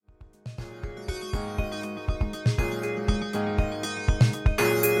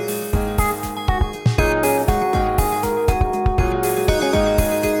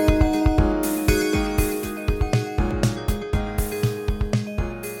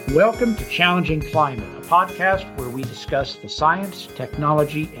Welcome to Challenging Climate, a podcast where we discuss the science,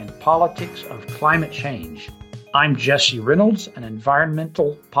 technology, and politics of climate change. I'm Jesse Reynolds, an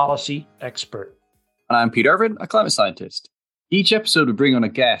environmental policy expert. And I'm Pete Irvin, a climate scientist. Each episode we bring on a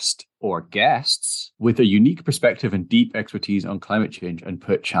guest or guests with a unique perspective and deep expertise on climate change and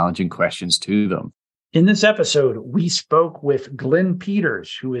put challenging questions to them. In this episode, we spoke with Glenn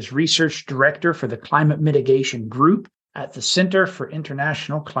Peters, who is Research Director for the Climate Mitigation Group at the Center for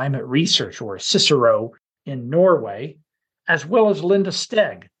International Climate Research, or CICERO, in Norway, as well as Linda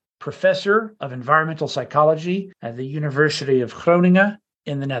Stegg, Professor of Environmental Psychology at the University of Groningen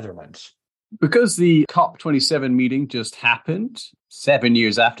in the Netherlands. Because the COP27 meeting just happened 7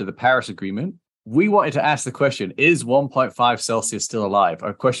 years after the Paris Agreement, we wanted to ask the question, is 1.5 Celsius still alive?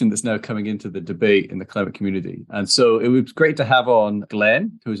 A question that's now coming into the debate in the climate community. And so it was great to have on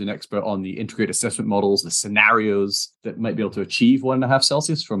Glenn, who's an expert on the integrated assessment models, the scenarios that might be able to achieve 1.5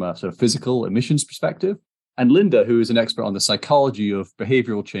 Celsius from a sort of physical emissions perspective. And Linda, who is an expert on the psychology of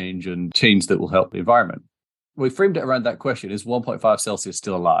behavioral change and change that will help the environment. We framed it around that question, is 1.5 Celsius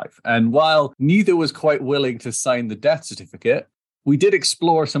still alive? And while neither was quite willing to sign the death certificate, we did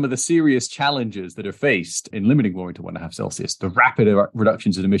explore some of the serious challenges that are faced in limiting warming to 1.5 Celsius, the rapid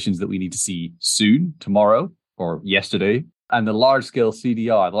reductions in emissions that we need to see soon, tomorrow, or yesterday, and the large-scale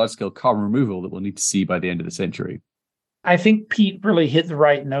CDR, the large-scale carbon removal that we'll need to see by the end of the century. I think Pete really hit the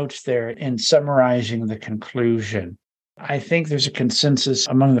right notes there in summarizing the conclusion. I think there's a consensus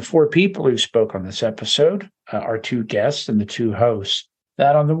among the four people who spoke on this episode, our two guests and the two hosts,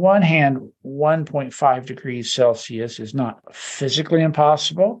 that on the one hand, 1.5 degrees Celsius is not physically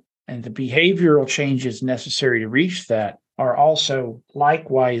impossible, and the behavioral changes necessary to reach that are also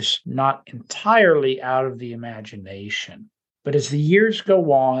likewise not entirely out of the imagination. But as the years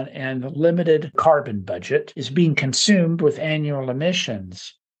go on and the limited carbon budget is being consumed with annual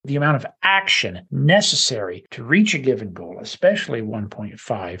emissions, the amount of action necessary to reach a given goal, especially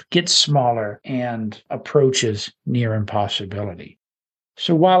 1.5, gets smaller and approaches near impossibility.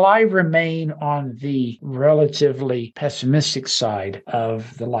 So while I remain on the relatively pessimistic side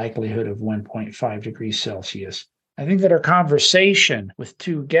of the likelihood of 1.5 degrees Celsius, I think that our conversation with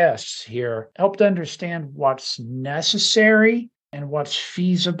two guests here helped understand what's necessary and what's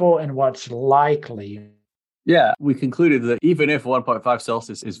feasible and what's likely. Yeah, we concluded that even if 1.5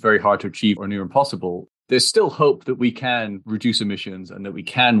 Celsius is very hard to achieve or near impossible, there's still hope that we can reduce emissions and that we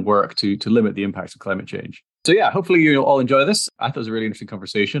can work to limit the impacts of climate change. So yeah, hopefully you'll all enjoy this. I thought it was a really interesting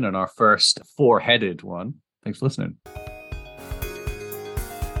conversation and our first four-headed one. Thanks for listening.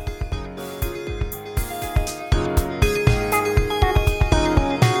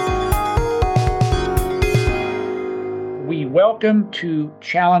 We welcome to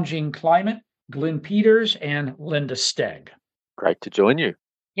Challenging Climate, Glenn Peters and Linda Stegg. Great to join you.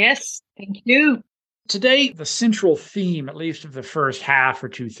 Yes, thank you. Today, the central theme, at least of the first half or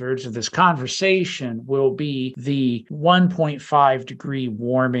two-thirds of this conversation, will be the 1.5 degree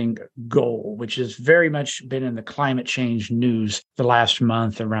warming goal, which has very much been in the climate change news the last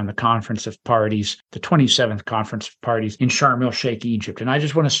month around the Conference of Parties, the 27th Conference of Parties in Sharm el-Sheikh, Egypt. And I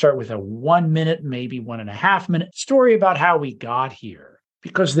just want to start with a 1 minute, maybe 1.5 minute story about how we got here.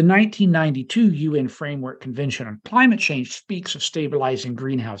 Because the 1992 UN Framework Convention on Climate Change speaks of stabilizing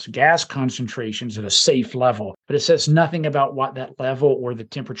greenhouse gas concentrations at a safe level, but it says nothing about what that level or the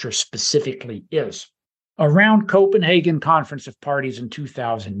temperature specifically is. Around Copenhagen Conference of Parties in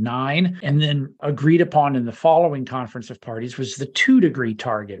 2009, and then agreed upon in the following Conference of Parties, was the 2-degree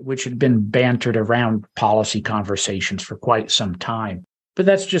target, which had been bantered around policy conversations for quite some time. But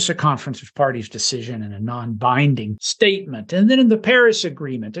that's just a Conference of Parties decision and a non-binding statement. And then in the Paris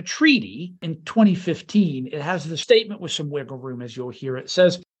Agreement, a treaty in 2015, it has the statement with some wiggle room, as you'll hear. It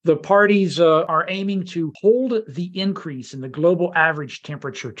says the parties are aiming to hold the increase in the global average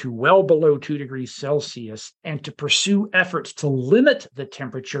temperature to well below 2 degrees Celsius and to pursue efforts to limit the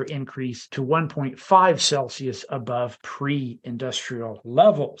temperature increase to 1.5 Celsius above pre-industrial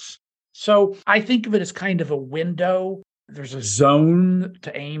levels. So I think of it as kind of a window. There's a zone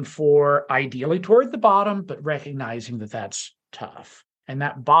to aim for, ideally toward the bottom, but recognizing that that's tough. And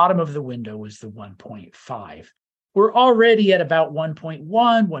that bottom of the window is the 1.5. We're already at about 1.1,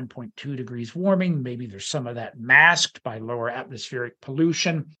 1.2 degrees warming. Maybe there's some of that masked by lower atmospheric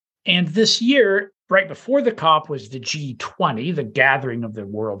pollution. And this year, right before the COP, was the G20, the gathering of the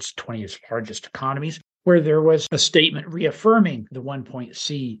world's 20th largest economies, where there was a statement reaffirming the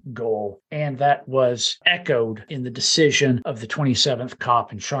 1.C goal, and that was echoed in the decision of the 27th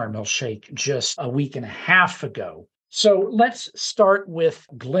COP in Sharm el-Sheikh just a week and a half ago. So let's start with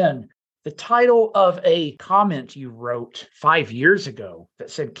Glenn. the title of a comment you wrote 5 years ago that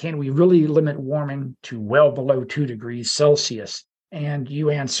said, can we really limit warming to well below 2 degrees Celsius? And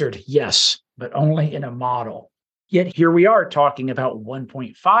you answered yes, but only in a model. Yet here we are talking about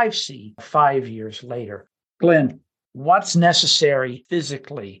 1.5 C 5 years later. Glenn, what's necessary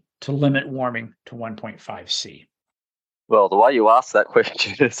physically to limit warming to 1.5 C? Well, the way you ask that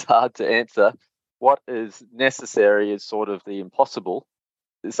question is hard to answer. What is necessary is sort of the impossible.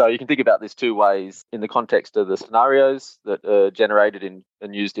 So you can think about this two ways in the context of the scenarios that are generated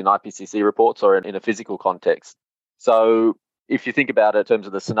and used in IPCC reports or in a physical context. So if you think about it in terms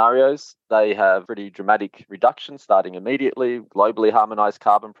of the scenarios, they have pretty dramatic reductions starting immediately, globally harmonized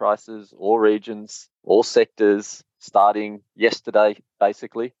carbon prices, all regions, all sectors, starting yesterday,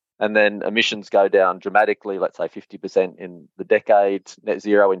 basically. And then emissions go down dramatically, let's say 50% in the decade, net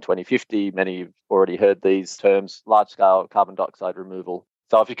zero in 2050. Many have already heard these terms, large-scale carbon dioxide removal.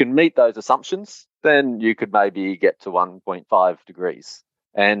 So if you can meet those assumptions, then you could maybe get to 1.5 degrees.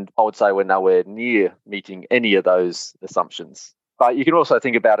 And I would say we're nowhere near meeting any of those assumptions. But you can also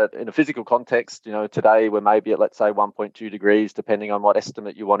think about it in a physical context. Today we're maybe at, let's say, 1.2 degrees, depending on what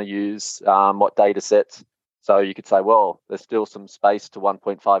estimate you want to use, what data set. So you could say, well, there's still some space to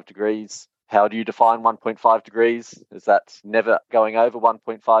 1.5 degrees. How do you define 1.5 degrees? Is that never going over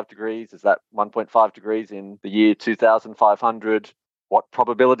 1.5 degrees? Is that 1.5 degrees in the year 2500? What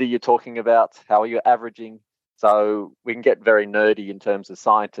probability you're talking about? How are you averaging? So we can get very nerdy in terms of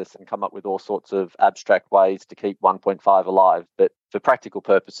scientists and come up with all sorts of abstract ways to keep 1.5 alive. But for practical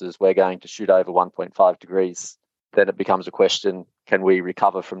purposes, we're going to shoot over 1.5 degrees. Then it becomes a question, can we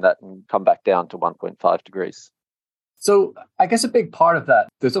recover from that and come back down to 1.5 degrees? So I guess a big part of that,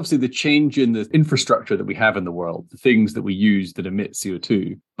 there's obviously the change in the infrastructure that we have in the world, the things that we use that emit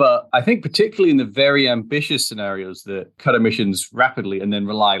CO2. But I think particularly in the very ambitious scenarios that cut emissions rapidly and then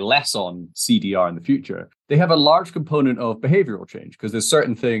rely less on CDR in the future, they have a large component of behavioral change because there's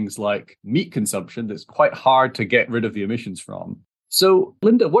certain things like meat consumption that's quite hard to get rid of the emissions from. So,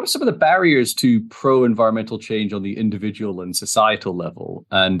 Linda, what are some of the barriers to pro-environmental change on the individual and societal level?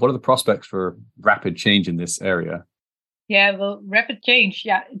 And what are the prospects for rapid change in this area? Yeah, well, rapid change.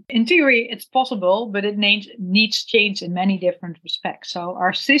 Yeah, in theory, it's possible, but it needs change in many different respects. So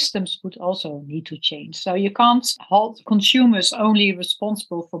our systems would also need to change. So you can't hold consumers only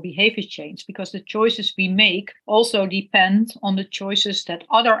responsible for behavior change because the choices we make also depend on the choices that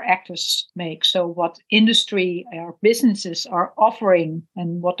other actors make. So what industry or businesses are offering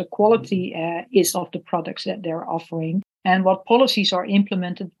and what the quality is of the products that they're offering, and what policies are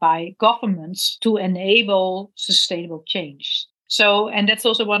implemented by governments to enable sustainable change. So, and that's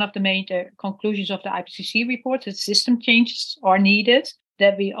also one of the major conclusions of the IPCC report, that system changes are needed,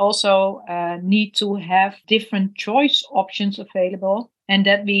 that we also need to have different choice options available, and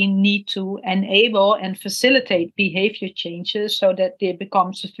that we need to enable and facilitate behavior changes so that they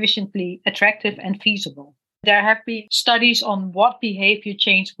become sufficiently attractive and feasible. There have been studies on what behavior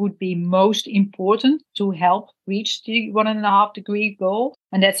change would be most important to help reach the 1.5 degree goal.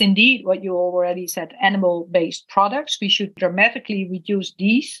 And that's indeed what you already said, animal-based products. We should dramatically reduce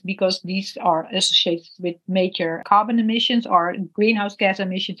these because these are associated with major carbon emissions or greenhouse gas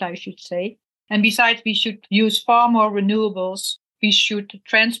emissions, I should say. And besides, we should use far more renewables. We should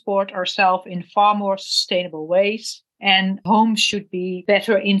transport ourselves in far more sustainable ways. And homes should be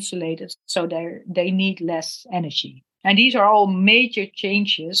better insulated, so they need less energy. And these are all major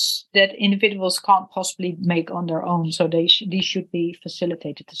changes that individuals can't possibly make on their own. So these should be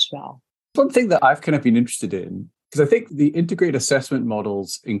facilitated as well. One thing that I've kind of been interested in, because I think the integrated assessment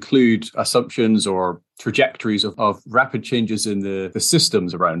models include assumptions or trajectories of rapid changes in the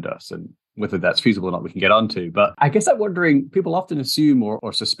systems around us, and whether that's feasible or not, we can get onto. But I guess I'm wondering, people often assume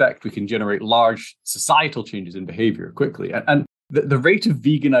or suspect we can generate large societal changes in behavior quickly. And the rate of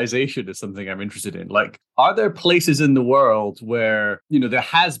veganization is something I'm interested in. Like, are there places in the world where, there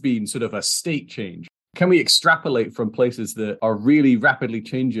has been sort of a state change? Can we extrapolate from places that are really rapidly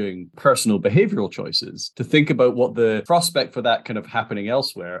changing personal behavioral choices to think about what the prospect for that kind of happening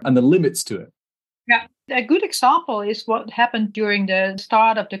elsewhere and the limits to it? Yeah, a good example is what happened during the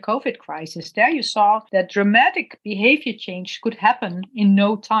start of the COVID crisis. There you saw that dramatic behavior change could happen in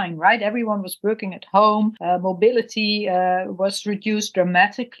no time, right? Everyone was working at home. Mobility was reduced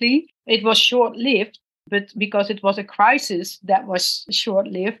dramatically. It was short-lived, but because it was a crisis that was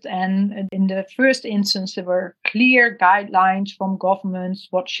short-lived. And in the first instance, there were clear guidelines from governments,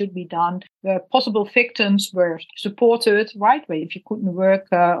 what should be done. The possible victims were supported, right? Where if you couldn't work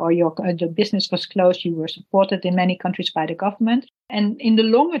or the business was closed, you were supported in many countries by the government. And in the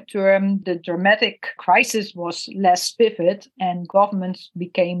longer term, the dramatic crisis was less vivid and governments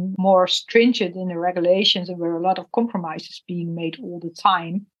became more stringent in the regulations. There were a lot of compromises being made all the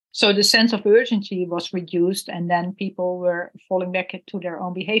time. So the sense of urgency was reduced and then people were falling back to their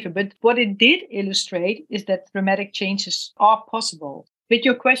own behavior. But what it did illustrate is that dramatic changes are possible. With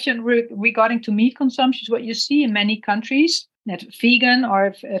your question regarding to meat consumption, what you see in many countries, that vegan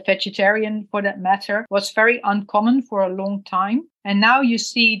or vegetarian for that matter, was very uncommon for a long time. And now you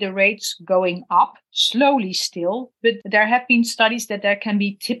see the rates going up, slowly still, but there have been studies that there can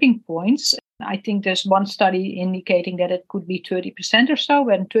be tipping points. I think there's one study indicating that it could be 30% or so.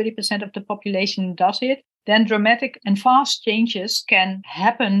 When 30% of the population does it, then dramatic and fast changes can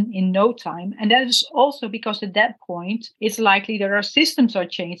happen in no time. And that is also because at that point, it's likely that our systems are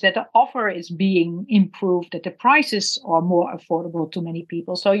changed, that the offer is being improved, that the prices are more affordable to many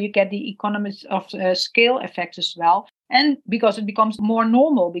people. So you get the economies of scale effects as well. And because it becomes more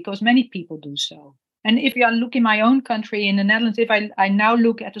normal, because many people do so. And if you look in my own country, in the Netherlands, if I now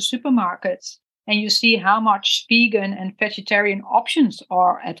look at the supermarkets and you see how much vegan and vegetarian options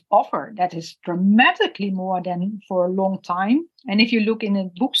are at offer, that is dramatically more than for a long time. And if you look in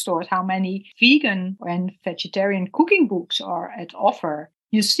the bookstores, how many vegan and vegetarian cooking books are at offer,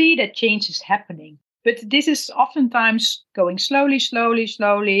 you see that change is happening. But this is oftentimes going slowly,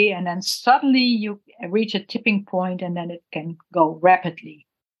 and then suddenly you reach a tipping point and then it can go rapidly.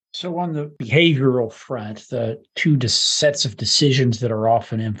 So on the behavioral front, the two sets of decisions that are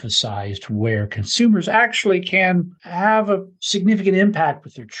often emphasized where consumers actually can have a significant impact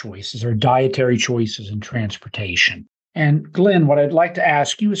with their choices or dietary choices in transportation. And Glenn, what I'd like to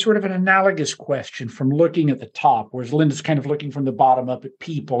ask you is sort of an analogous question from looking at the top, whereas Linda's kind of looking from the bottom up at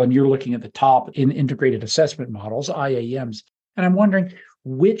people and you're looking at the top in integrated assessment models, IAMs. And I'm wondering,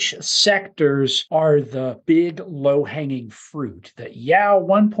 which sectors are the big low-hanging fruit that,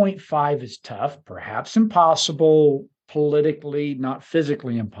 1.5 is tough, perhaps impossible, politically, not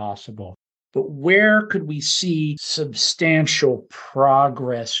physically impossible, but where could we see substantial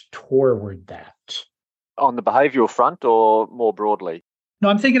progress toward that? On the behavioral front or more broadly? No,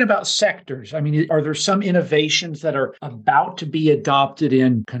 I'm thinking about sectors. I mean, are there some innovations that are about to be adopted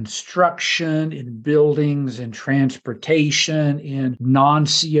in construction, in buildings, in transportation, in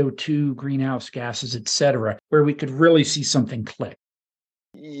non-CO2 greenhouse gases, et cetera, where we could really see something click?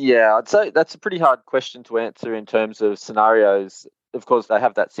 Yeah, I'd say that's a pretty hard question to answer in terms of scenarios. Of course, they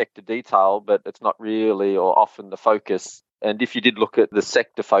have that sector detail, but it's not really or often the focus. And if you did look at the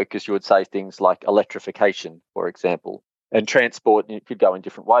sector focus, you would say things like electrification, for example. And transport, it could go in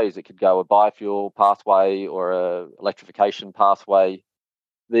different ways. It could go a biofuel pathway or a electrification pathway.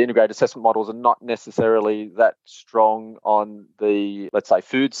 The integrated assessment models are not necessarily that strong on the, let's say,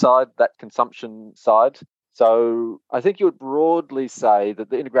 food side, that consumption side. So I think you would broadly say that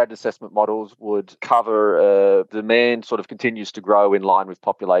the integrated assessment models would cover demand sort of continues to grow in line with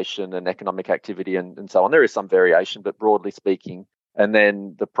population and economic activity and so on. There is some variation, but broadly speaking, and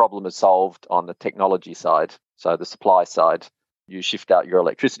then the problem is solved on the technology side. So the supply side, you shift out your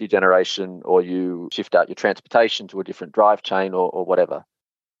electricity generation or you shift out your transportation to a different drive chain or whatever.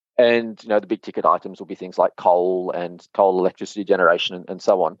 And, the big ticket items will be things like coal and coal electricity generation and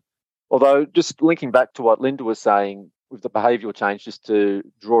so on. Although just linking back to what Linda was saying with the behavioural change, just to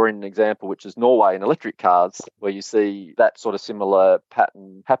draw in an example, which is Norway and electric cars, where you see that sort of similar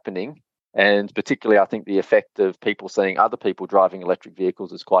pattern happening. And particularly, I think the effect of people seeing other people driving electric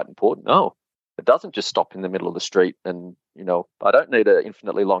vehicles is quite important. Oh, it doesn't just stop in the middle of the street and, I don't need an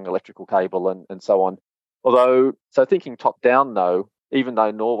infinitely long electrical cable and so on. Although, so thinking top down though, even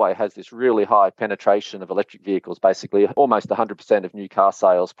though Norway has this really high penetration of electric vehicles, basically almost 100% of new car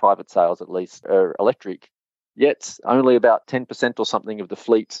sales, private sales at least, are electric, yet only about 10% or something of the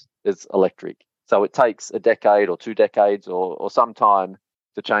fleet is electric. So it takes a decade or 2 decades or some time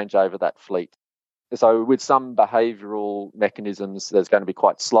to change over that fleet. So with some behavioural mechanisms, there's going to be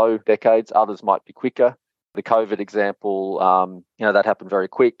quite slow decades. Others might be quicker. The COVID example, that happened very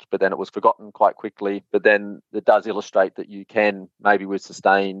quick, but then it was forgotten quite quickly. But then it does illustrate that you can, maybe with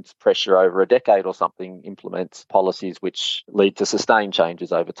sustained pressure over a decade or something, implement policies which lead to sustained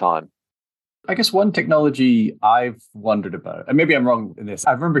changes over time. I guess one technology I've wondered about, and maybe I'm wrong in this,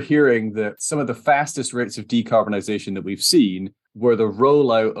 I remember hearing that some of the fastest rates of decarbonization that we've seen were the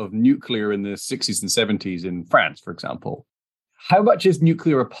rollout of nuclear in the 60s and 70s in France, for example. How much is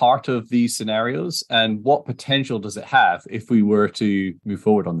nuclear a part of these scenarios, and what potential does it have if we were to move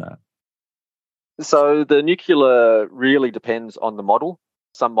forward on that? So the nuclear really depends on the model.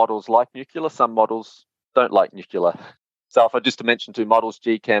 Some models like nuclear, some models don't like nuclear. So if I just to mention two models,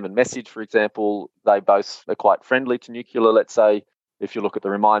 GCAM and MESSAGE, for example, they both are quite friendly to nuclear. Let's say if you look at the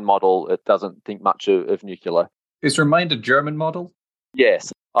REMIND model, it doesn't think much of nuclear. Is REMIND a German model?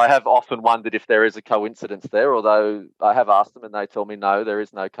 Yes. I have often wondered if there is a coincidence there, although I have asked them and they tell me no, there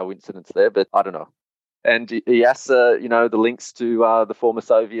is no coincidence there, but I don't know. And EASA, the links to the former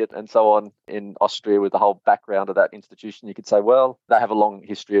Soviet and so on in Austria with the whole background of that institution, you could say, well, they have a long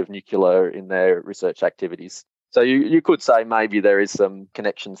history of nuclear in their research activities. So you could say maybe there is some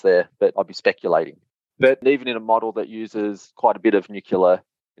connections there, but I'd be speculating. But even in a model that uses quite a bit of nuclear,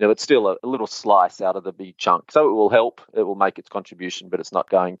 it's still a little slice out of the big chunk. So it will help, it will make its contribution, but it's not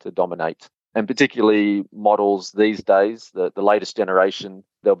going to dominate. And particularly models these days, the latest generation,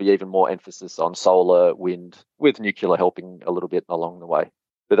 there'll be even more emphasis on solar, wind, with nuclear helping a little bit along the way.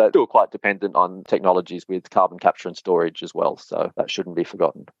 But they're still quite dependent on technologies with carbon capture and storage as well. So that shouldn't be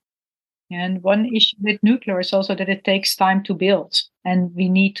forgotten. And one issue with nuclear is also that it takes time to build. And we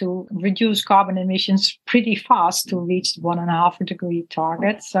need to reduce carbon emissions pretty fast to reach the 1.5 degree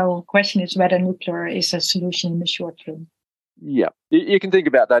target. So the question is whether nuclear is a solution in the short term. Yeah, you can think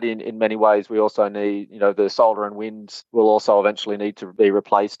about that in many ways. We also need, the solar and wind will also eventually need to be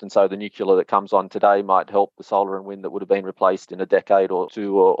replaced. And so the nuclear that comes on today might help the solar and wind that would have been replaced in a decade or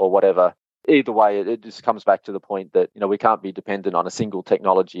two or whatever. Either way, it just comes back to the point that, we can't be dependent on a single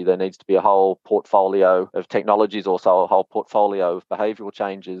technology. There needs to be a whole portfolio of technologies, also a whole portfolio of behavioural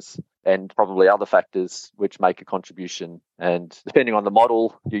changes and probably other factors which make a contribution. And depending on the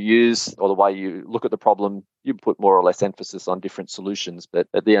model you use or the way you look at the problem, you put more or less emphasis on different solutions. But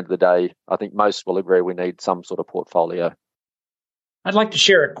at the end of the day, I think most will agree we need some sort of portfolio. I'd like to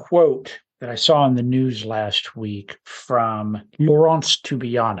share a quote that I saw in the news last week from Laurence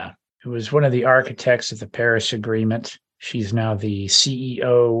Toubiana, who was one of the architects of the Paris Agreement. She's now the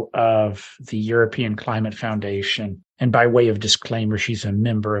CEO of the European Climate Foundation. And by way of disclaimer, she's a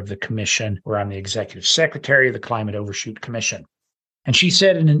member of the commission, where I'm the executive secretary of the Climate Overshoot Commission. And she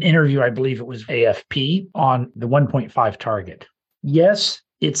said in an interview, I believe it was AFP, on the 1.5 target, yes,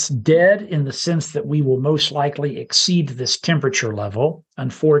 it's dead in the sense that we will most likely exceed this temperature level,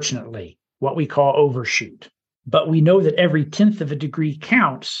 unfortunately, what we call overshoot. But we know that every 1/10 of a degree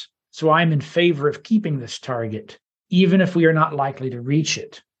counts. So I'm in favor of keeping this target, even if we are not likely to reach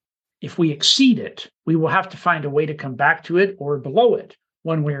it. If we exceed it, we will have to find a way to come back to it or below it,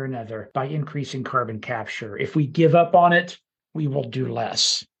 one way or another, by increasing carbon capture. If we give up on it, we will do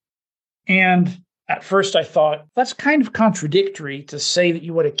less. And at first I thought, that's kind of contradictory to say that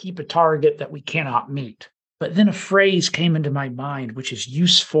you want to keep a target that we cannot meet. But then a phrase came into my mind, which is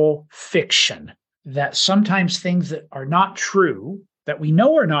useful fiction, that sometimes things that are not true, that we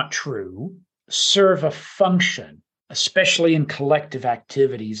know are not true, serve a function, especially in collective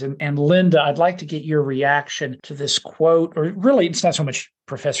activities. And Linda, I'd like to get your reaction to this quote, or really it's not so much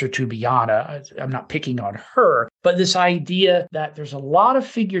Professor Toubiana, I'm not picking on her, but this idea that there's a lot of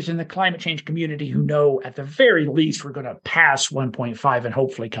figures in the climate change community who know at the very least we're going to pass 1.5 and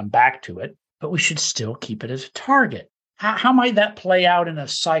hopefully come back to it, but we should still keep it as a target. How might that play out in a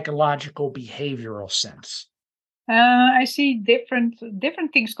psychological, behavioral sense? I see different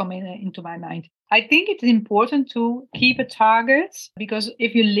things come into my mind. I think it's important to keep a target because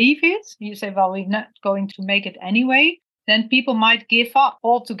if you leave it, you say, well, we're not going to make it anyway, then people might give up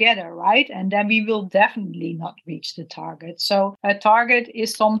altogether, right? And then we will definitely not reach the target. So a target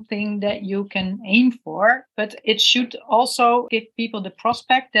is something that you can aim for, but it should also give people the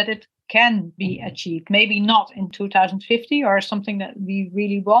prospect that it can be achieved. Maybe not in 2050 or something that we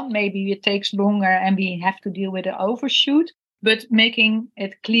really want. Maybe it takes longer and we have to deal with the overshoot, but making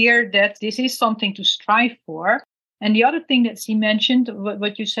it clear that this is something to strive for. And the other thing that she mentioned,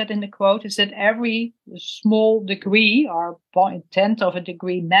 what you said in the quote, is that every small degree or 0.1 of a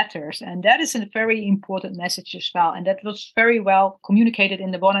degree matters. And that is a very important message as well. And that was very well communicated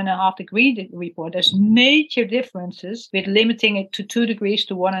in the 1.5 degree report. There's major differences with limiting it to 2 degrees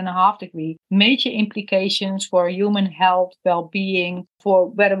to 1.5 degree. Major implications for human health, well-being, for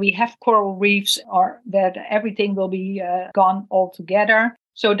whether we have coral reefs or that everything will be gone altogether.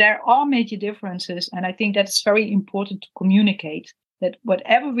 So there are major differences, and I think that's very important to communicate, that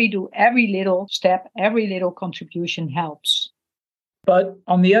whatever we do, every little step, every little contribution helps. But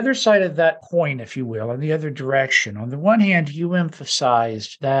on the other side of that coin, if you will, in the other direction, on the one hand, you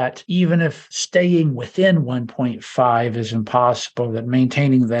emphasized that even if staying within 1.5 is impossible, that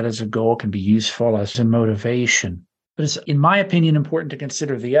maintaining that as a goal can be useful as a motivation. But it's, in my opinion, important to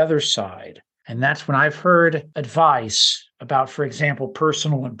consider the other side. And that's when I've heard advice about, for example,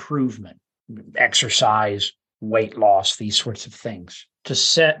 personal improvement, exercise, weight loss, these sorts of things, to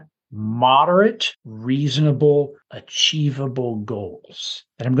set moderate, reasonable, achievable goals.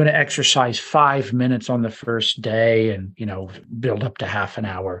 That I'm going to exercise 5 minutes on the first day and, build up to half an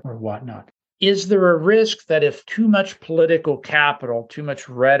hour or whatnot. Is there a risk that if too much political capital, too much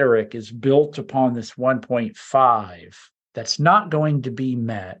rhetoric is built upon this 1.5, that's not going to be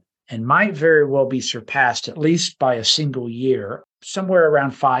met and might very well be surpassed at least by a single year, somewhere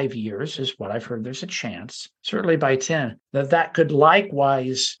around 5 years is what I've heard there's a chance, certainly by 10, that could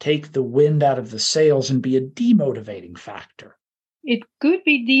likewise take the wind out of the sails and be a demotivating factor? It could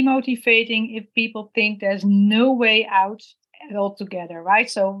be demotivating if people think there's no way out altogether, right?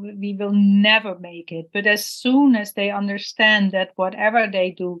 So we will never make it. But as soon as they understand that whatever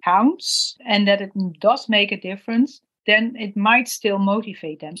they do counts and that it does make a difference, then it might still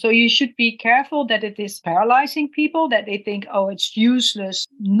motivate them. So you should be careful that it is paralyzing people, that they think, oh, it's useless,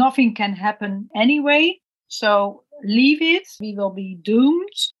 nothing can happen anyway. So leave it, we will be doomed.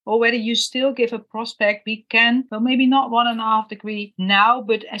 Or whether you still give a prospect, we can, well, maybe not 1.5 degree now,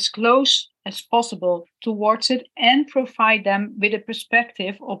 but as close as possible towards it, and provide them with a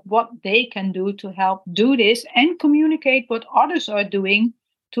perspective of what they can do to help do this and communicate what others are doing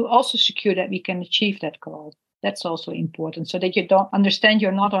to also secure that we can achieve that goal. That's also important, so that you don't understand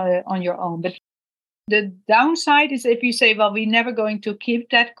you're not on your own. But the downside is if you say, well, we're never going to keep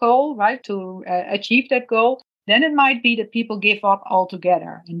that goal, right, to achieve that goal, then it might be that people give up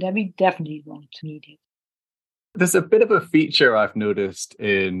altogether, and then we definitely won't need it. There's a bit of a feature I've noticed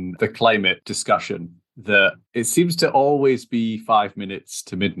in the climate discussion that it seems to always be 5 minutes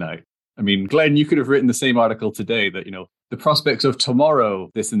to midnight. I mean, Glenn, you could have written the same article today that, the prospects of tomorrow,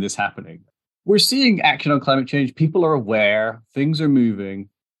 this and this happening. We're seeing action on climate change. People are aware, things are moving,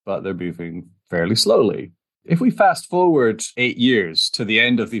 but they're moving fairly slowly. If we fast forward 8 years to the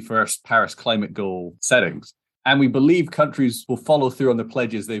end of the first Paris climate goal settings, and we believe countries will follow through on the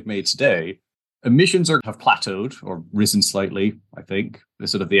pledges they've made today, emissions have plateaued or risen slightly, I think,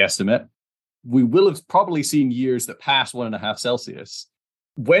 is sort of the estimate. We will have probably seen years that pass 1.5 Celsius.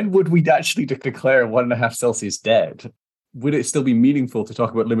 When would we actually declare 1.5 Celsius dead? Would it still be meaningful to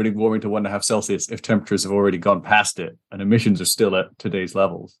talk about limiting warming to 1.5 Celsius if temperatures have already gone past it and emissions are still at today's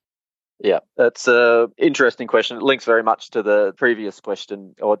levels? Yeah, that's an interesting question. It links very much to the previous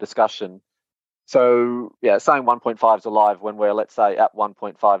question or discussion. So, saying 1.5 is alive when we're, let's say, at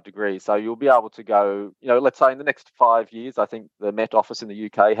 1.5 degrees. So you'll be able to go, let's say in the next 5 years, I think the Met Office in the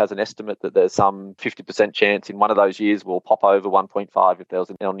UK has an estimate that there's some 50% chance in one of those years we'll pop over 1.5 if there was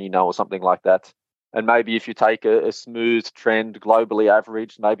an El Nino or something like that. And maybe if you take a smooth trend globally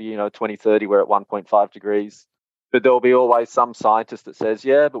average, maybe, 2030, we're at 1.5 degrees. But there'll be always some scientist that says,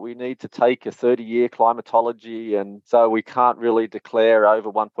 but we need to take a 30-year climatology. And so we can't really declare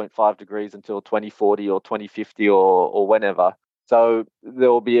over 1.5 degrees until 2040 or 2050 or whenever. So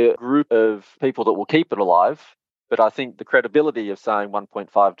there'll be a group of people that will keep it alive. But I think the credibility of saying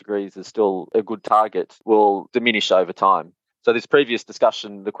 1.5 degrees is still a good target will diminish over time. So this previous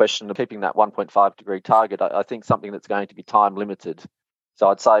discussion, the question of keeping that 1.5 degree target, I think something that's going to be time limited. So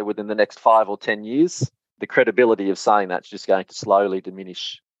I'd say within the next 5 or 10 years, the credibility of saying that's just going to slowly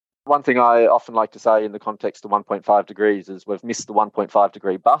diminish. One thing I often like to say in the context of 1.5 degrees is we've missed the 1.5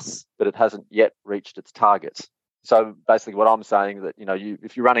 degree bus, but it hasn't yet reached its target. So basically what I'm saying that,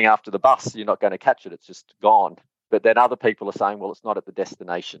 if you're running after the bus, you're not going to catch it. It's just gone. But then other people are saying, well, it's not at the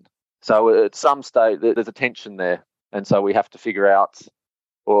destination. So at some stage, there's a tension there. And so we have to figure out,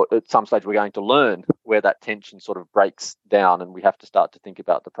 or at some stage we're going to learn where that tension sort of breaks down, and we have to start to think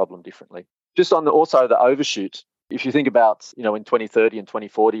about the problem differently. Just on also the overshoot, if you think about, in 2030 and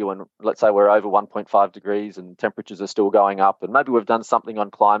 2040, when let's say we're over 1.5 degrees and temperatures are still going up, and maybe we've done something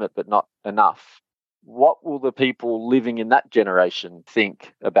on climate but not enough, what will the people living in that generation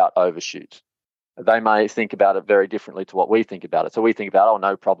think about overshoot? They may think about it very differently to what we think about it. So we think about, oh,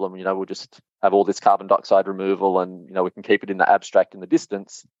 no problem, we'll just have all this carbon dioxide removal and, we can keep it in the abstract in the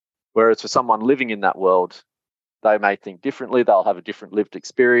distance. Whereas for someone living in that world, they may think differently. They'll have a different lived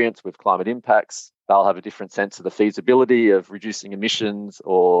experience with climate impacts. They'll have a different sense of the feasibility of reducing emissions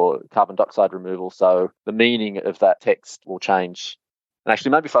or carbon dioxide removal. So the meaning of that text will change. And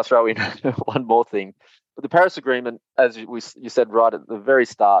actually, maybe if I throw in one more thing, but the Paris Agreement, as you said right at the very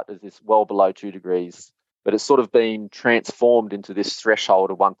start, is this well below 2 degrees, but it's sort of been transformed into this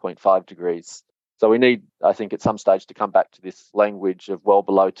threshold of 1.5 degrees. So we need, I think, at some stage to come back to this language of well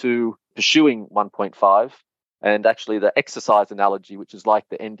below 2, pursuing 1.5, and actually the exercise analogy, which is like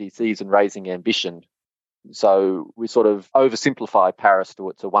the NDCs and raising ambition. So we sort of oversimplify Paris to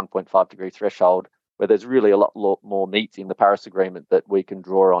its a 1.5 degree threshold, where there's really a lot more meat in the Paris Agreement that we can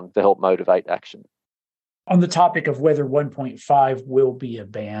draw on to help motivate action. On the topic of whether 1.5 will be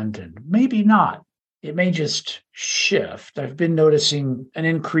abandoned, maybe not. It may just shift. I've been noticing an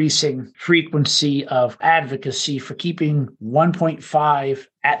increasing frequency of advocacy for keeping 1.5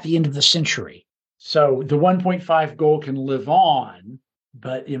 at the end of the century. So the 1.5 goal can live on,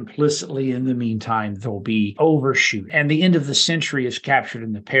 but implicitly in the meantime, there'll be overshoot. And the end of the century is captured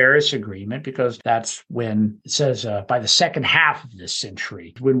in the Paris Agreement because that's when it says by the second half of this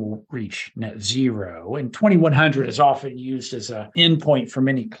century, when we'll reach net zero. And 2100 is often used as an endpoint for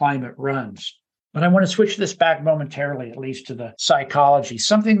many climate runs. But I want to switch this back momentarily, at least to the psychology,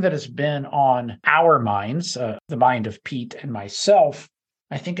 something that has been on our minds, the mind of Pete and myself.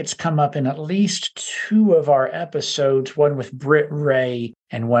 I think it's come up in at least 2 of our episodes, one with Britt Ray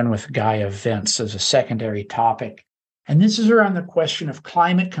and one with Gaia Vince as a secondary topic. And this is around the question of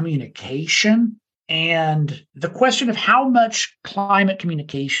climate communication and the question of how much climate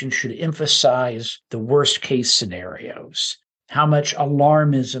communication should emphasize the worst case scenarios. How much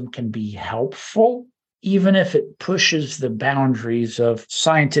alarmism can be helpful, even if it pushes the boundaries of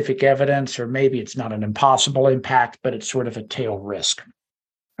scientific evidence, or maybe it's not an impossible impact, but it's sort of a tail risk.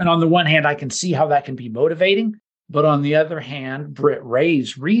 And on the one hand, I can see how that can be motivating. But on the other hand, Britt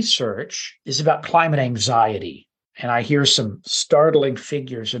Ray's research is about climate anxiety. And I hear some startling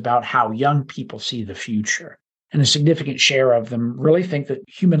figures about how young people see the future. And a significant share of them really think that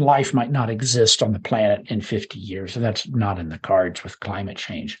human life might not exist on the planet in 50 years. And that's not in the cards with climate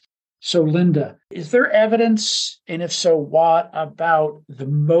change. So, Linda, is there evidence, and if so, what, about the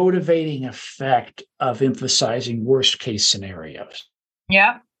motivating effect of emphasizing worst case scenarios?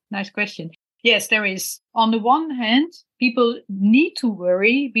 Yeah, nice question. Yes, there is. On the one hand, people need to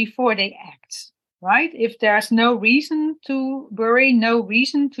worry before they act. Right? If there's no reason to worry, no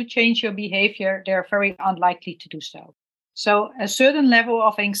reason to change your behavior, they're very unlikely to do so. So a certain level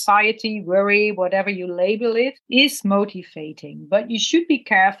of anxiety, worry, whatever you label it, is motivating. But you should be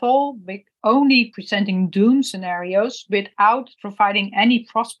careful with only presenting doom scenarios without providing any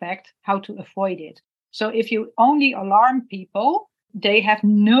prospect how to avoid it. So if you only alarm people, they have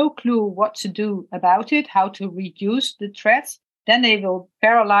no clue what to do about it, how to reduce the threats. Then they will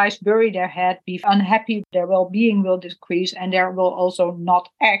paralyze, bury their head, be unhappy, their well-being will decrease, and they will also not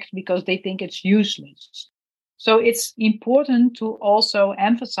act because they think it's useless. So it's important to also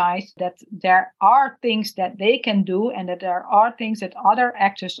emphasize that there are things that they can do and that there are things that other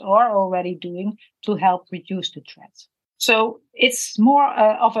actors are already doing to help reduce the threat. So it's more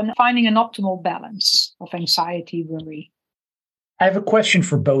of finding an optimal balance of anxiety, worry. I have a question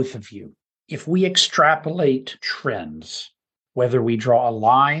for both of you. If we extrapolate trends, whether we draw a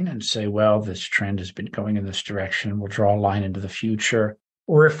line and say, well, this trend has been going in this direction, we'll draw a line into the future,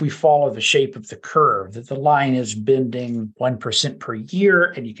 or if we follow the shape of the curve, that the line is bending 1% per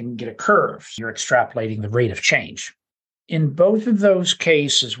year and you can get a curve. You're extrapolating the rate of change. In both of those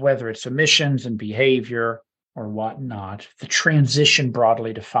cases, whether it's emissions and behavior or whatnot, the transition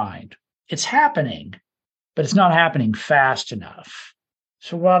broadly defined, it's happening, but it's not happening fast enough.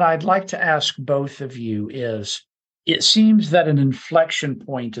 So what I'd like to ask both of you is, it seems that an inflection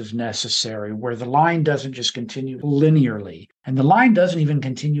point is necessary where the line doesn't just continue linearly, and the line doesn't even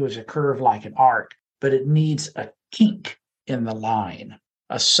continue as a curve like an arc, but it needs a kink in the line,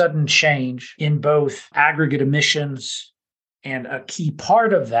 a sudden change in both aggregate emissions, and a key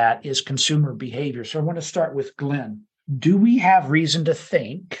part of that is consumer behavior. So I want to start with Glenn. Do we have reason to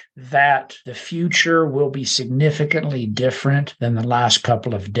think that the future will be significantly different than the last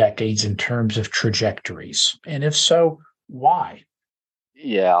couple of decades in terms of trajectories? And if so, why?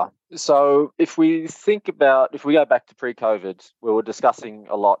 Yeah. So if we go back to pre-COVID, we were discussing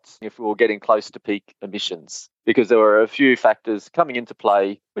a lot if we were getting close to peak emissions, because there were a few factors coming into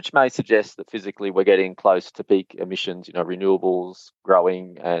play which may suggest that physically we're getting close to peak emissions, renewables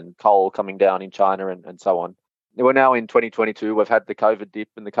growing and coal coming down in China and so on. We're now in 2022. We've had the COVID dip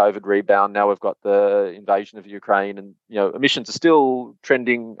and the COVID rebound. Now we've got the invasion of Ukraine, and emissions are still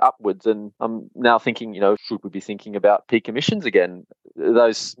trending upwards. And I'm now thinking, should we be thinking about peak emissions again? Are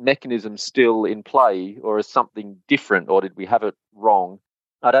those mechanisms still in play, or is something different, or did we have it wrong?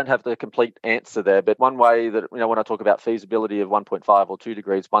 I don't have the complete answer there, but one way that, when I talk about feasibility of 1.5 or 2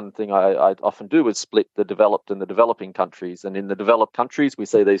 degrees, one thing I often do is split the developed and the developing countries. And in the developed countries, we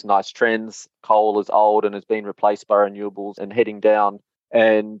see these nice trends. Coal is old and has been replaced by renewables and heading down.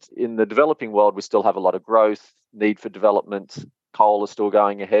 And in the developing world, we still have a lot of growth, need for development. Coal is still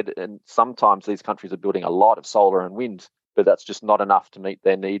going ahead. And sometimes these countries are building a lot of solar and wind. but that's just not enough to meet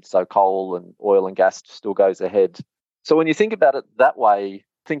their needs. So coal and oil and gas still goes ahead. So when you think about it that way,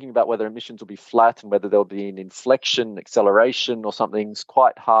 thinking about whether emissions will be flat and whether there'll be an inflection, acceleration or something's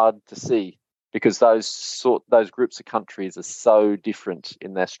quite hard to see, because those groups of countries are so different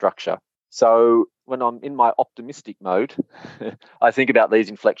in their structure. So when I'm in my optimistic mode, I think about these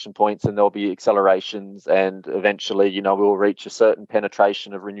inflection points and there'll be accelerations, and eventually, we'll reach a certain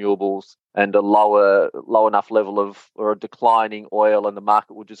penetration of renewables and a low enough level of, or a declining oil, and the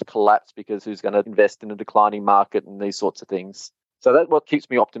market will just collapse because who's going to invest in a declining market and these sorts of things. So that's what keeps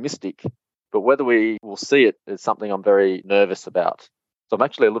me optimistic. But whether we will see it is something I'm very nervous about. So I'm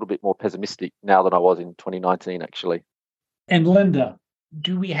actually a little bit more pessimistic now than I was in 2019, actually. And Linda,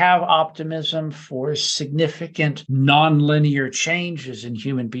 do we have optimism for significant nonlinear changes in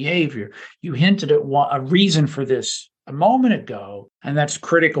human behavior? You hinted at a reason for this a moment ago, and that's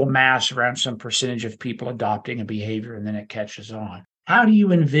critical mass around some percentage of people adopting a behavior and then it catches on. How do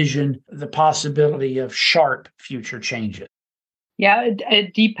you envision the possibility of sharp future changes? Yeah,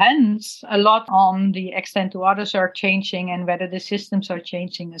 it depends a lot on the extent to others are changing and whether the systems are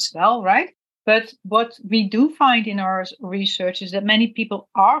changing as well, right? But what we do find in our research is that many people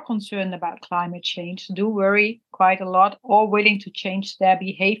are concerned about climate change, do worry quite a lot, or willing to change their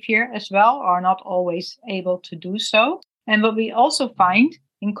behavior as well, are not always able to do so. And what we also find,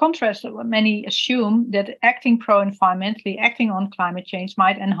 in contrast to what many assume, that acting pro-environmentally, acting on climate change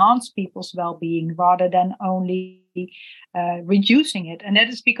might enhance people's well-being rather than only reducing it. And that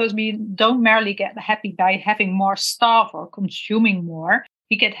is because we don't merely get happy by having more stuff or consuming more.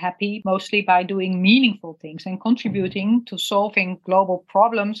 We get happy mostly by doing meaningful things, and contributing to solving global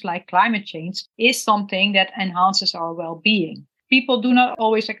problems like climate change is something that enhances our well-being. People do not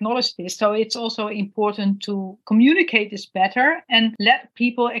always acknowledge this, so it's also important to communicate this better and let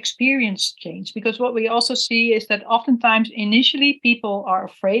people experience change. Because what we also see is that oftentimes initially people are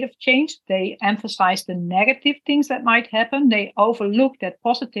afraid of change. They emphasize the negative things that might happen. They overlook that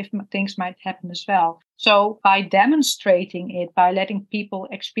positive things might happen as well. So by demonstrating it, by letting people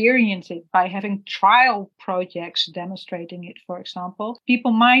experience it, by having trial projects demonstrating it, for example,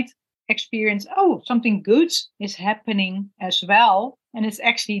 people might experience, something good is happening as well. And it's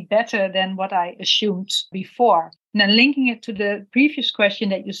actually better than what I assumed before. And then linking it to the previous question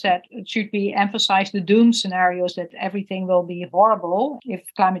that you said, should we emphasize the doom scenarios that everything will be horrible if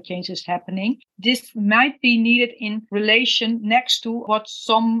climate change is happening? This might be needed in relation next to what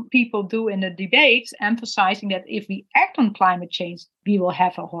some people do in the debates, emphasizing that if we act on climate change, we will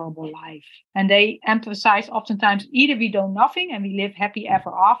have a horrible life. And they emphasize oftentimes either we do nothing and we live happy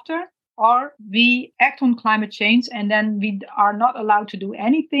ever after, or we act on climate change and then we are not allowed to do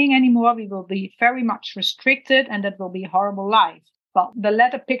anything anymore. We will be very much restricted and that will be a horrible life. Well, the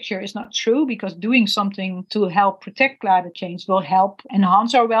latter picture is not true, because doing something to help protect climate change will help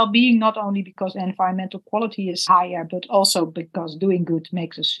enhance our well-being, not only because environmental quality is higher, but also because doing good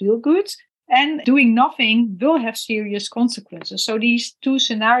makes us feel good. And doing nothing will have serious consequences. So these two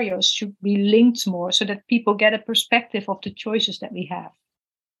scenarios should be linked more so that people get a perspective of the choices that we have.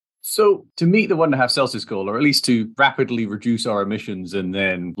 So to meet the 1.5 Celsius goal, or at least to rapidly reduce our emissions and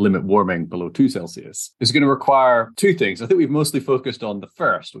then limit warming below 2 Celsius, is going to require two things. I think we've mostly focused on the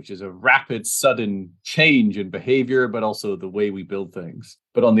first, which is a rapid, sudden change in behavior, but also the way we build things.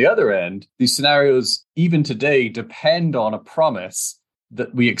 But on the other end, these scenarios, even today, depend on a promise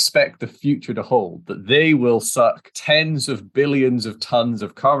that we expect the future to hold, that they will suck tens of billions of tons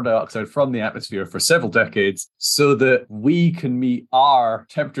of carbon dioxide from the atmosphere for several decades so that we can meet our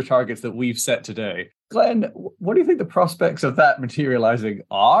temperature targets that we've set today. Glenn, what do you think the prospects of that materializing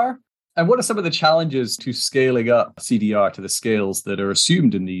are? And what are some of the challenges to scaling up CDR to the scales that are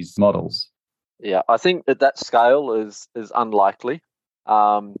assumed in these models? Yeah, I think that scale is unlikely.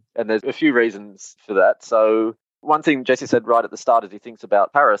 And there's a few reasons for that. So one thing Jesse said right at the start is he thinks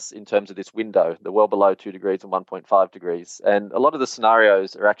about Paris in terms of this window, the well below 2 degrees and 1.5 degrees. And a lot of the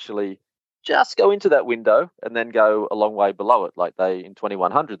scenarios are actually just go into that window and then go a long way below it. Like in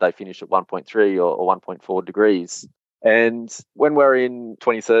 2100, they finish at 1.3 or 1.4 degrees. And when we're in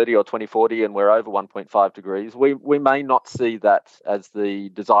 2030 or 2040 and we're over 1.5 degrees, we may not see that as the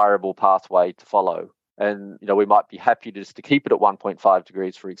desirable pathway to follow. And, we might be happy just to keep it at 1.5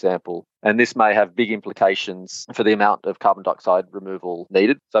 degrees, for example. And this may have big implications for the amount of carbon dioxide removal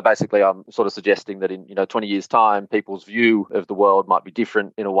needed. So basically, I'm sort of suggesting that in 20 years' time, people's view of the world might be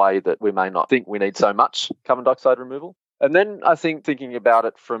different in a way that we may not think we need so much carbon dioxide removal. And then I think thinking about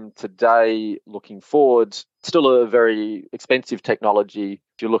it from today looking forward, still a very expensive technology.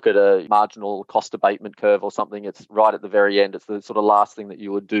 If you look at a marginal cost abatement curve or something, it's right at the very end. It's the sort of last thing that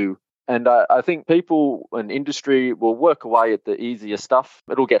you would do. And I think people and industry will work away at the easier stuff.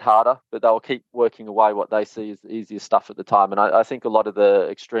 It'll get harder, but they'll keep working away what they see as the easiest stuff at the time. And I think a lot of the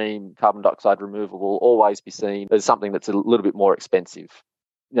extreme carbon dioxide removal will always be seen as something that's a little bit more expensive.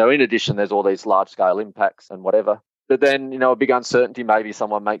 In addition, there's all these large-scale impacts and whatever. But then, a big uncertainty, maybe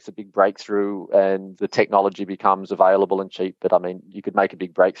someone makes a big breakthrough and the technology becomes available and cheap. But I mean, you could make a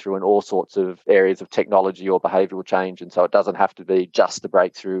big breakthrough in all sorts of areas of technology or behavioural change. And so it doesn't have to be just a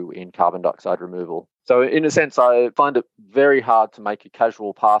breakthrough in carbon dioxide removal. So in a sense, I find it very hard to make a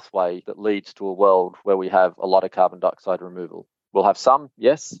casual pathway that leads to a world where we have a lot of carbon dioxide removal. We'll have some,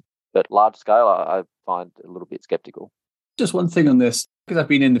 yes, but large scale, I find a little bit sceptical. Just one thing on this, because I've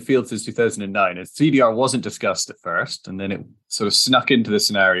been in the field since 2009, and CDR wasn't discussed at first, and then it sort of snuck into the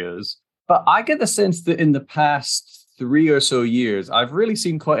scenarios. But I get the sense that in the past 3 or so years, I've really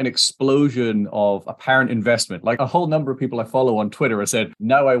seen quite an explosion of apparent investment. Like a whole number of people I follow on Twitter have said,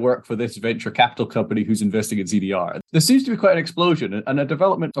 now I work for this venture capital company who's investing in CDR. There seems to be quite an explosion and a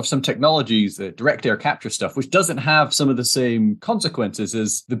development of some technologies, the direct air capture stuff, which doesn't have some of the same consequences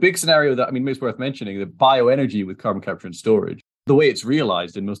as the big scenario that, maybe it's worth mentioning, the bioenergy with carbon capture and storage. The way it's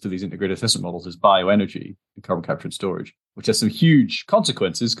realized in most of these integrated assessment models is bioenergy and carbon capture and storage, which has some huge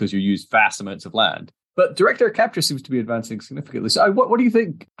consequences because you use vast amounts of land. But direct air capture seems to be advancing significantly. So what do you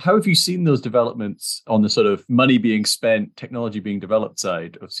think? How have you seen those developments on the sort of money being spent, technology being developed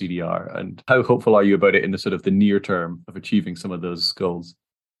side of CDR? And how hopeful are you about it in the sort of the near term of achieving some of those goals?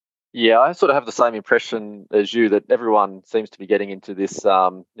 Yeah, I sort of have the same impression as you that everyone seems to be getting into this,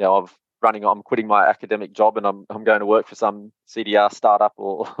 I'm quitting my academic job and I'm going to work for some CDR startup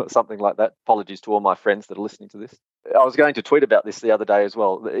or something like that. Apologies to all my friends that are listening to this. I was going to tweet about this the other day as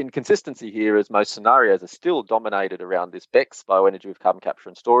well. The inconsistency here is most scenarios are still dominated around this BECCS, bioenergy with carbon capture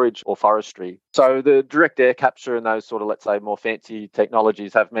and storage, or forestry. So the direct air capture and those sort of, let's say, more fancy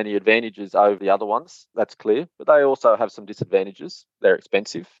technologies have many advantages over the other ones. That's clear. But they also have some disadvantages. They're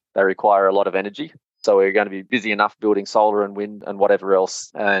expensive. They require a lot of energy. So we're going to be busy enough building solar and wind and whatever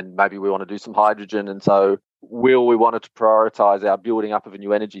else. And maybe we want to do some hydrogen. And so will we want to prioritise our building up of a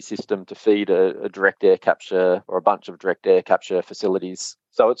new energy system to feed a direct air capture or a bunch of direct air capture facilities?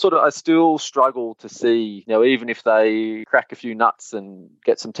 So it's I still struggle to see, even if they crack a few nuts and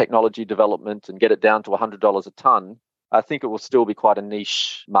get some technology development and get it down to $100 a tonne, I think it will still be quite a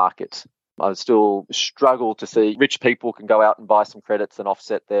niche market. I still struggle to see rich people can go out and buy some credits and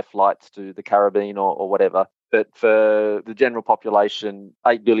offset their flights to the Caribbean or whatever. But for the general population,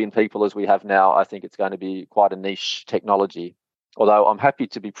 8 billion people as we have now, I think it's going to be quite a niche technology, although I'm happy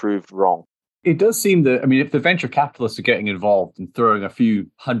to be proved wrong. It does seem that, if the venture capitalists are getting involved and throwing a few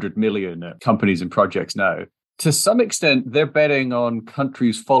 $100 million at companies and projects now, to some extent, they're betting on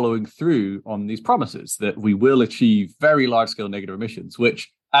countries following through on these promises that we will achieve very large-scale negative emissions, which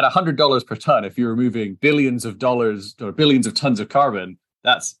at $100 per ton, if you're removing billions of dollars or billions of tons of carbon,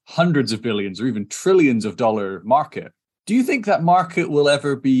 that's hundreds of billions or even trillions of dollar market. Do you think that market will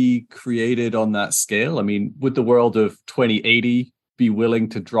ever be created on that scale? Would the world of 2080 be willing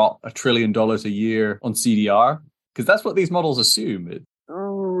to drop $1 trillion a year on CDR? Because that's what these models assume.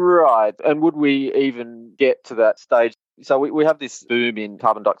 Right. And would we even get to that stage? So we have this boom in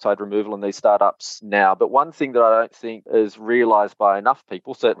carbon dioxide removal in these startups now. But one thing that I don't think is realised by enough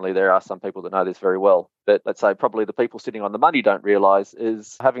people, certainly there are some people that know this very well, but let's say probably the people sitting on the money don't realise,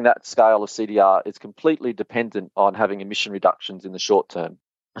 is having that scale of CDR is completely dependent on having emission reductions in the short term.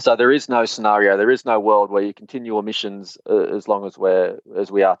 So there is no scenario, there is no world where you continue emissions as long as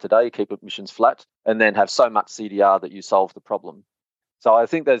we are today, keep emissions flat, and then have so much CDR that you solve the problem. So I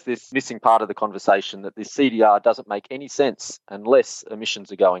think there's this missing part of the conversation that this CDR doesn't make any sense unless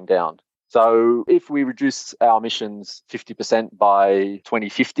emissions are going down. So if we reduce our emissions 50% by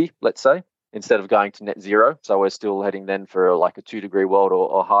 2050, let's say, instead of going to net zero, so we're still heading then for like a 2-degree world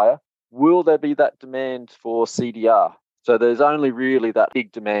or higher, will there be that demand for CDR? So there's only really that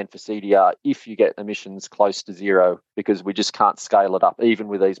big demand for CDR if you get emissions close to zero, because we just can't scale it up, even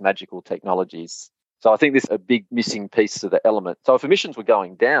with these magical technologies. So I think this is a big missing piece to the element. So if emissions were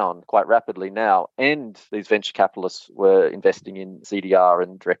going down quite rapidly now and these venture capitalists were investing in CDR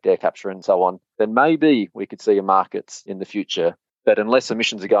and direct air capture and so on, then maybe we could see a market in the future. But unless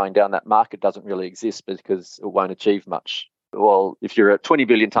emissions are going down, that market doesn't really exist because it won't achieve much. Well, if you're at 20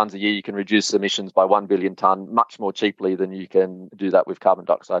 billion tonnes a year, you can reduce emissions by 1 billion tonne much more cheaply than you can do that with carbon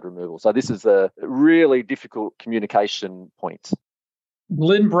dioxide removal. So this is a really difficult communication point.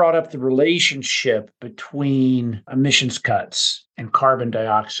 Glenn brought up the relationship between emissions cuts and carbon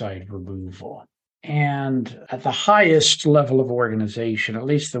dioxide removal. And at the highest level of organization, at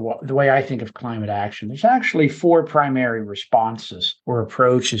least the way I think of climate action, there's actually 4 primary responses or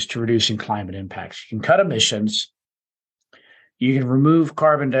approaches to reducing climate impacts. You can cut emissions, you can remove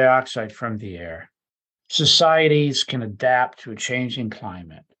carbon dioxide from the air, societies can adapt to a changing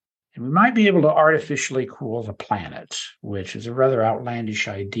climate, and we might be able to artificially cool the planet, which is a rather outlandish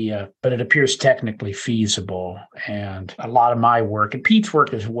idea, but it appears technically feasible. And a lot of my work, and Pete's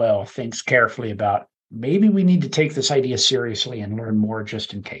work as well, thinks carefully about maybe we need to take this idea seriously and learn more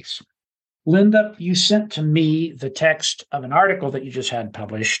just in case. Linda, you sent to me the text of an article that you just had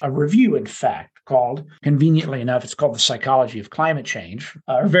published, a review, in fact, called, conveniently enough, it's called The Psychology of Climate Change,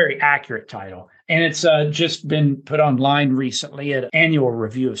 a very accurate title. And it's just been put online recently at Annual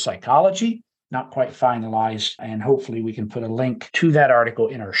Review of Psychology, not quite finalized. And hopefully we can put a link to that article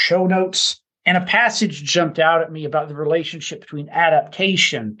in our show notes. And a passage jumped out at me about the relationship between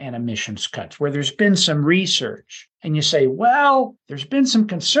adaptation and emissions cuts, where there's been some research. And you say, well, there's been some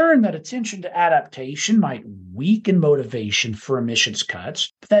concern that attention to adaptation might weaken motivation for emissions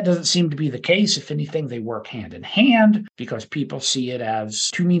cuts. But that doesn't seem to be the case. If anything, they work hand in hand because people see it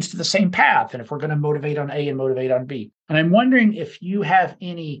as 2 means to the same path. And if we're going to motivate on A and motivate on B. And I'm wondering if you have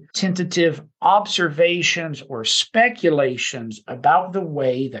any tentative observations or speculations about the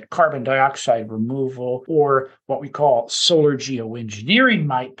way that carbon dioxide removal, or what we call solar geoengineering,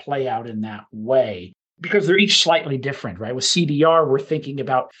 might play out in that way. Because they're each slightly different, right? With CDR, we're thinking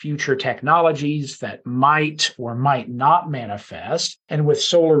about future technologies that might or might not manifest. And with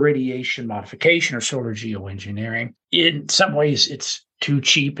solar radiation modification or solar geoengineering, in some ways, it's too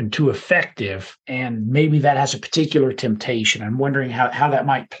cheap and too effective. And maybe that has a particular temptation. I'm wondering how that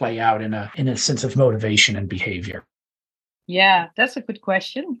might play out in a sense of motivation and behavior. Yeah, that's a good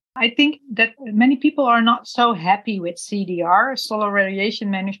question. I think that many people are not so happy with CDR. Solar radiation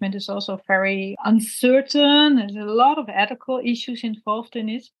management is also very uncertain. There's a lot of ethical issues involved in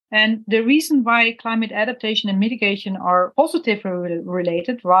it. And the reason why climate adaptation and mitigation are positively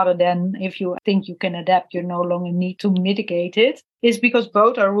related, rather than if you think you can adapt, you no longer need to mitigate it, is because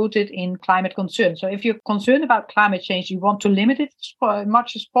both are rooted in climate concern. So if you're concerned about climate change, you want to limit it as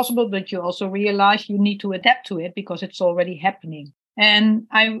much as possible, but you also realize you need to adapt to it because it's already happening. And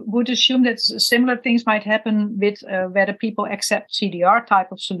I would assume that similar things might happen with whether people accept CDR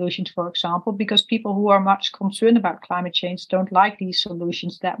type of solutions, for example, because people who are much concerned about climate change don't like these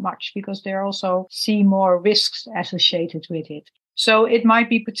solutions that much because they also see more risks associated with it. So it might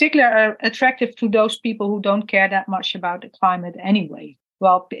be particularly attractive to those people who don't care that much about the climate anyway.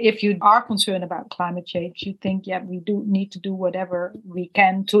 Well, if you are concerned about climate change, you think, yeah, we do need to do whatever we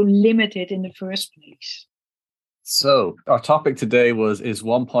can to limit it in the first place. So our topic today was, is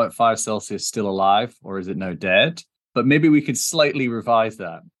 1.5 Celsius still alive or is it now dead? But maybe we could slightly revise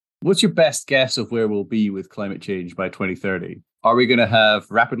that. What's your best guess of where we'll be with climate change by 2030? Are we going to have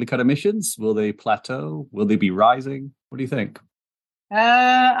rapidly cut emissions? Will they plateau? Will they be rising? What do you think?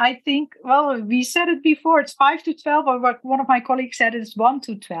 I think, well, we said it before, it's 5 to 12, or what one of my colleagues said is 1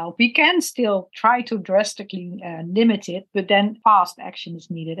 to 12. We can still try to drastically limit it, but then fast action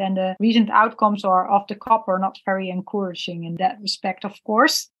is needed. And the recent outcomes of the COP are not very encouraging in that respect, of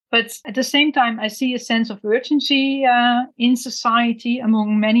course. But at the same time, I see a sense of urgency in society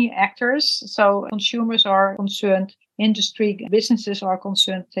among many actors. So consumers are concerned, industry, businesses are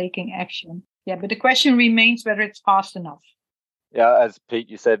concerned taking action. Yeah, but the question remains whether it's fast enough. Yeah, as Pete,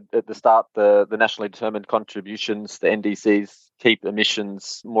 you said at the start, the nationally determined contributions, the NDCs, keep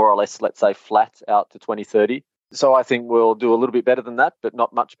emissions more or less, let's say, flat out to 2030. So I think we'll do a little bit better than that, but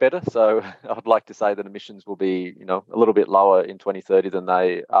not much better. So I'd like to say that emissions will be, a little bit lower in 2030 than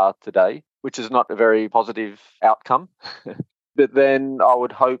they are today, which is not a very positive outcome. But then I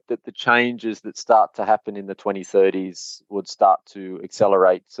would hope that the changes that start to happen in the 2030s would start to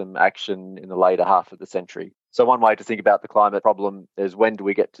accelerate some action in the later half of the century. So one way to think about the climate problem is, when do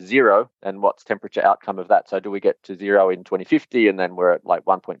we get to zero and what's temperature outcome of that? So do we get to zero in 2050 and then we're at like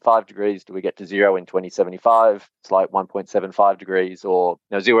 1.5 degrees? Do we get to zero in 2075? It's like 1.75 degrees, or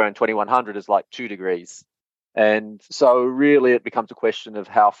zero in 2100 is like 2 degrees. And so really it becomes a question of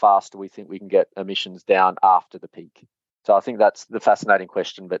how fast do we think we can get emissions down after the peak? So I think that's the fascinating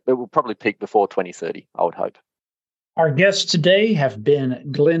question, but it will probably peak before 2030, I would hope. Our guests today have been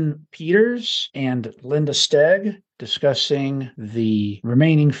Glenn Peters and Linda Stegg, discussing the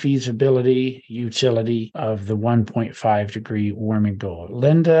remaining feasibility, utility of the 1.5 degree warming goal.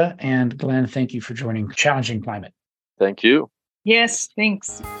 Linda and Glenn, thank you for joining Challenging Climate. Thank you. Yes,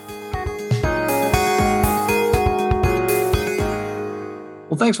 thanks.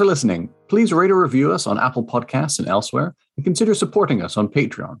 Well, thanks for listening. Please rate or review us on Apple Podcasts and elsewhere, and consider supporting us on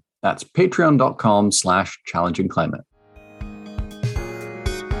Patreon. That's patreon.com/challengingclimate.